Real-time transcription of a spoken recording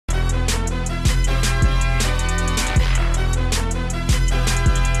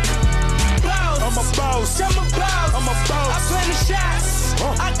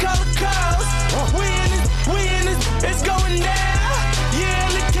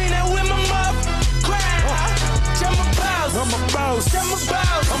boss, I'm a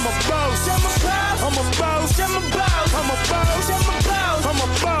boss, I'm a boss, I'm a boss, I'm a boss, I'm a boss, I'm a boss, I'm a boss, I'm a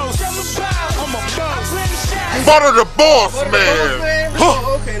boss, I'm a boss, I'm a boss. Butter the boss, man.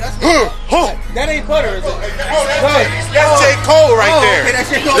 Okay, that ain't butter, is it? That's J. Cole right there. Okay, that's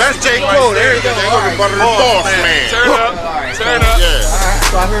J. Cole. That's J. Cole. There you go. They gonna be Butter the boss, man. Turn up. Turn up. Yeah.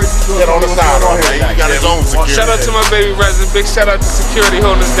 So I heard you Get on the side, man. He got his own security. Shout out to my baby Resyn. Big shout out to security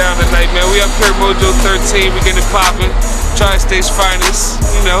holding us down tonight, man. We up here Mojo 13. We getting it popping. Tri-State's finest.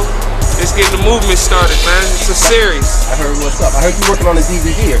 You know, it's getting the movement started, man. It's a series. I heard what's up. I heard you working on a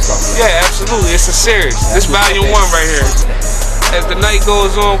DVD or something. Yeah, absolutely. It's a series. This volume 1 right here. As the night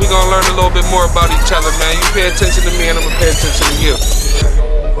goes on, we're gonna learn a little bit more about each other, man. You pay attention to me and I'm gonna pay attention to you. You have your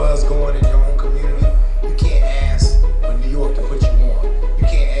own buzz going in your own community. You can't ask for New York to put you on. You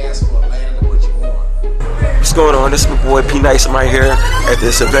can't ask for Atlanta to put you on. What's going on? This is my boy P Nice. I'm right here at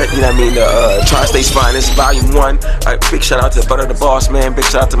this event, you know what I mean, the Tri-State's finest, volume 1. Big shout out to Butter the Boss, man. Big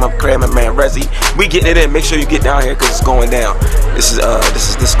shout out to my crab man Resy. We getting it in. Make sure you get down here because it's going down. This is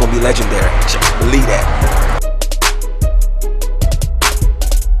gonna be legendary. Believe that.